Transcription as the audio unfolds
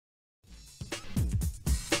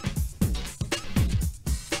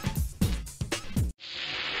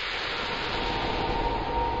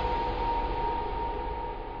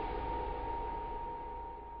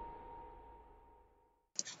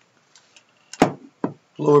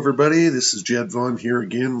Hello everybody, this is Jed Vaughn here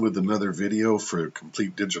again with another video for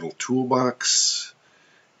Complete Digital Toolbox.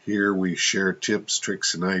 Here we share tips,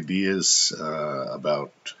 tricks, and ideas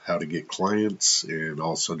about how to get clients and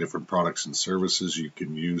also different products and services you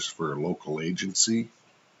can use for a local agency.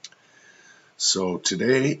 So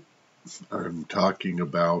today I'm talking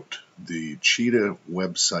about the Cheetah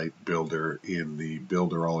website builder in the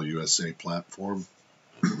Builderall USA platform.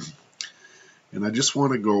 And I just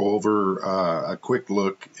want to go over a quick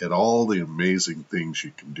look at all the amazing things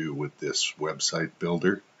you can do with this website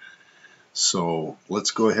builder. So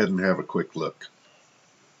let's go ahead and have a quick look.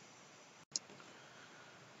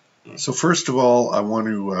 So first of all, I want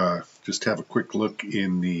to just have a quick look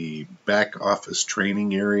in the back office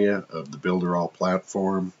training area of the Builderall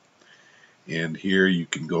platform. And here you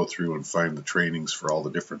can go through and find the trainings for all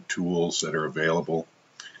the different tools that are available.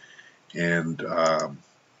 And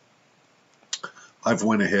I've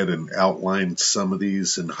went ahead and outlined some of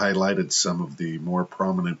these and highlighted some of the more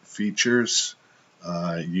prominent features.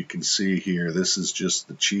 You can see here, this is just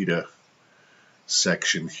the Cheetah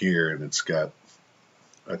section here, and it's got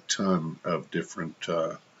a ton of different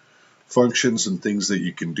functions and things that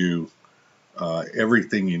you can do,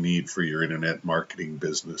 everything you need for your internet marketing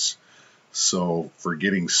business. So for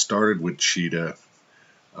getting started with Cheetah,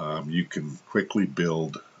 you can quickly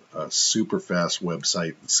build a super fast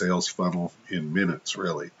website and sales funnel in minutes,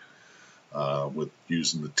 really, with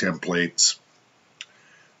using the templates.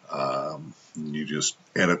 You just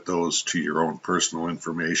edit those to your own personal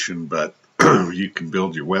information, but you can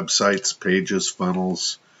build your websites, pages,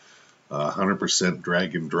 funnels, 100%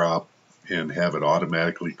 drag and drop, and have it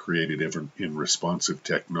automatically created in responsive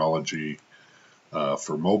technology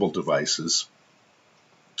for mobile devices.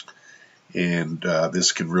 And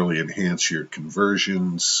this can really enhance your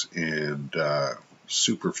conversions and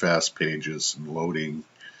super fast pages and loading,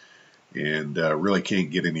 and really can't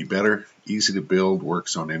get any better. Easy to build,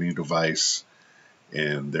 works on any device,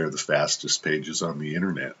 and they're the fastest pages on the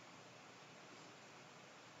internet.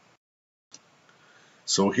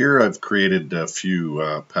 So here I've created a few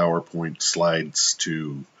PowerPoint slides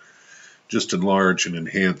to just enlarge and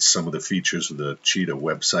enhance some of the features of the Cheetah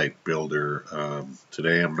website builder.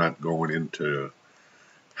 Today I'm not going into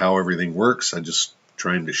how everything works. I'm just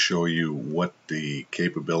trying to show you what the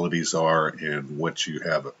capabilities are and what you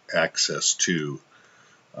have access to.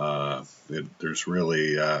 There's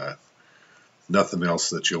really nothing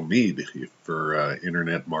else that you'll need for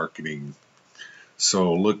internet marketing.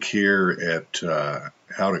 So look here at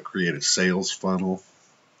how to create a sales funnel.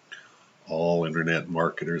 All internet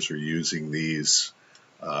marketers are using these.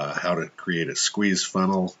 How to create a squeeze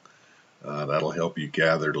funnel. That'll help you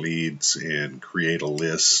gather leads and create a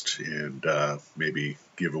list, and maybe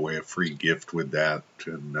give away a free gift with that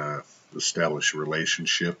and establish a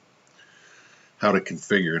relationship. How to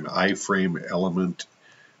configure an iframe element.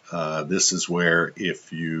 This is where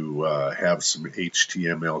if you have some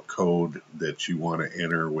HTML code that you want to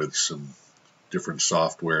enter with some different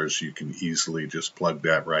softwares, you can easily just plug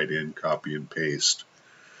that right in, copy and paste.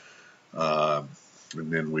 And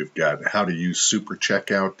then we've got how to use Super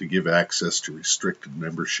Checkout to give access to restricted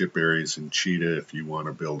membership areas in Cheetah if you want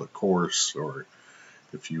to build a course, or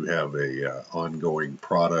if you have a ongoing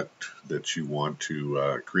product that you want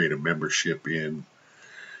to create a membership in.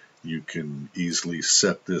 You can easily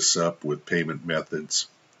set this up with payment methods.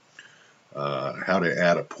 How to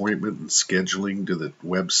add appointment and scheduling to the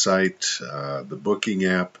website. The booking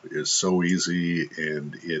app is so easy,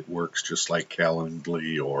 and it works just like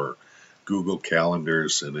Calendly or Google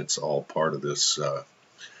Calendars, and it's all part of this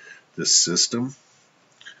this system.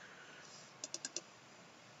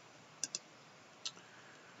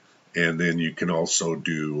 And then you can also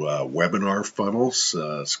do webinar funnels.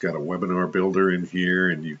 It's got a webinar builder in here,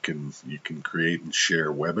 and you can create and share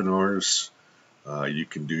webinars. You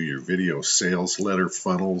can do your video sales letter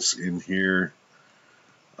funnels in here.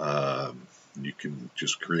 You can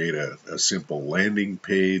just create a simple landing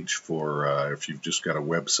page for if you've just got a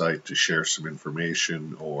website to share some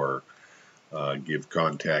information or give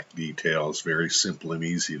contact details. Very simple and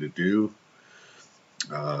easy to do.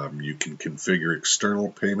 You can configure external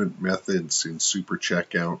payment methods in Super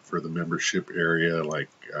Checkout for the membership area, like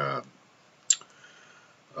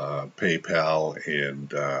PayPal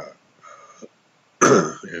and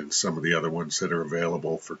and some of the other ones that are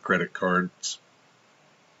available for credit cards.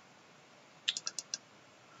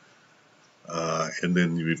 And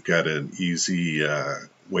then we've got an easy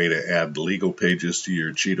way to add legal pages to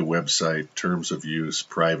your Cheetah website, terms of use,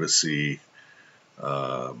 privacy,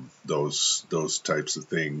 those types of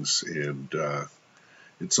things, and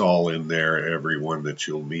it's all in there, every one that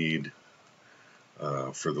you'll need.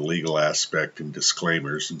 for the legal aspect and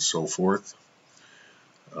disclaimers and so forth.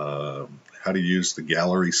 How to use the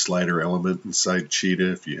gallery slider element inside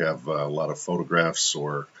Cheetah if you have a lot of photographs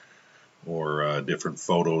or different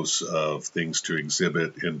photos of things to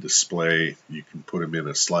exhibit and display. You can put them in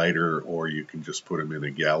a slider, or you can just put them in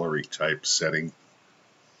a gallery type setting.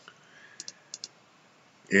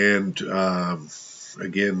 And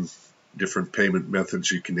again, different payment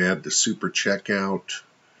methods you can add to super checkout.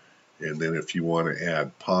 And then if you want to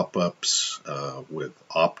add pop-ups with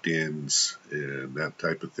opt-ins and that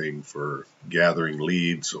type of thing for gathering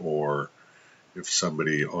leads, or if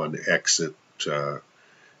somebody on exit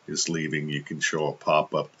is leaving, you can show a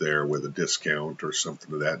pop-up there with a discount or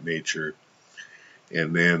something of that nature.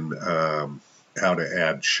 And then how to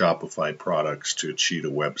add Shopify products to Cheetah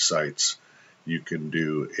websites. You can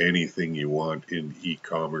do anything you want in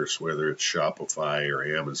e-commerce, whether it's Shopify or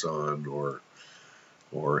Amazon or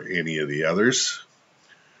any of the others.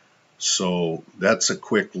 So that's a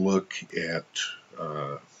quick look at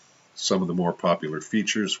some of the more popular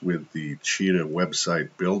features with the Cheetah website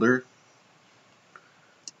builder.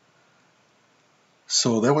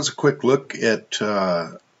 So that was a quick look at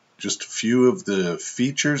just a few of the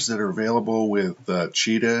features that are available with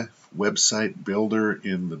Cheetah website builder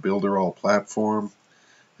in the Builderall platform.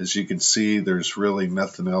 As you can see, there's really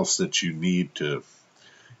nothing else that you need to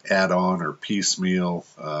add on or piecemeal.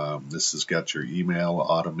 This has got your email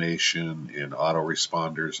automation and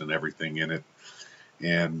autoresponders and everything in it.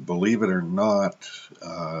 And believe it or not,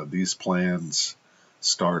 these plans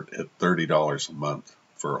start at $30 a month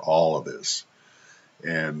for all of this.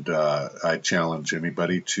 And I challenge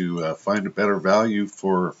anybody to find a better value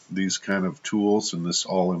for these kind of tools and this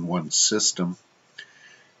all-in-one system.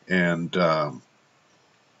 And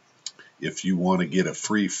if you want to get a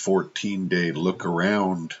free 14-day look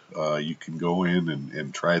around, you can go in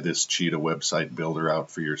and try this Cheetah website builder out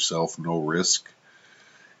for yourself, no risk.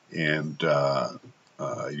 And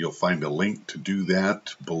you'll find a link to do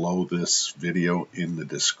that below this video in the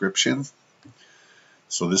description.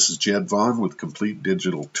 So this is Jed Vaughn with Complete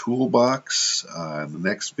Digital Toolbox. In the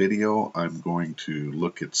next video, I'm going to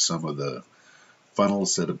look at some of the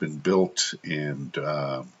funnels that have been built, and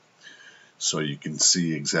so you can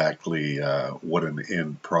see exactly what an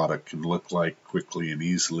end product can look like quickly and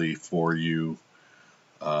easily for you.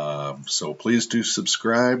 So please do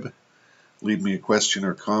subscribe. Leave me a question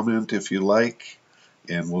or comment if you like,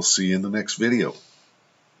 and we'll see you in the next video.